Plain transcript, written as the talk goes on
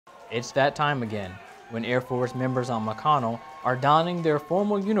It's that time again, when Air Force members on McConnell are donning their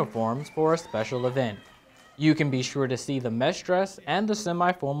formal uniforms for a special event. You can be sure to see the mess dress and the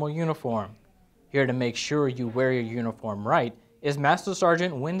semi-formal uniform. Here to make sure you wear your uniform right is Master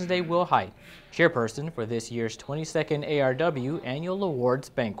Sergeant Wednesday Wilhite, chairperson for this year's 22nd ARW Annual Awards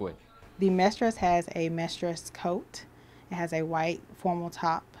Banquet. The mess dress has a mess dress coat. It has a white formal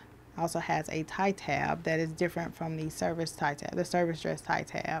top. It also has a tie tab that is different from the service tie tab, the service dress tie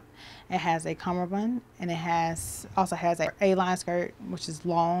tab. It has a cummerbund, and it also has a A-line skirt, which is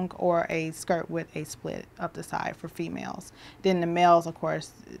long, or a skirt with a split up the side for females. Then the males, of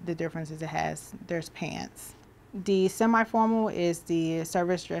course, the difference is there's pants. The semi-formal is the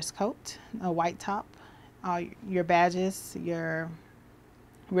service dress coat, a white top, your badges, your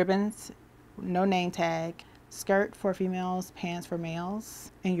ribbons, no name tag, skirt for females, pants for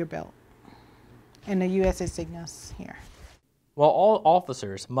males, and your belt. And the U.S. insignias here. While all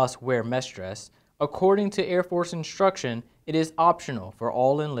officers must wear mess dress, according to Air Force instruction, it is optional for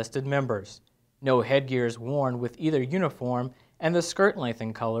all enlisted members. No headgear is worn with either uniform, and the skirt length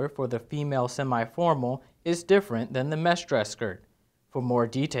and color for the female semi-formal is different than the mess dress skirt. For more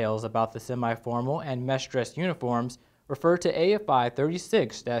details about the semi-formal and mess dress uniforms, refer to AFI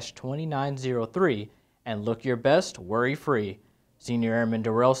 36-2903 and look your best worry-free. Senior Airman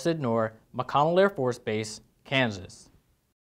Darrell Sidnor, McConnell Air Force Base, Kansas.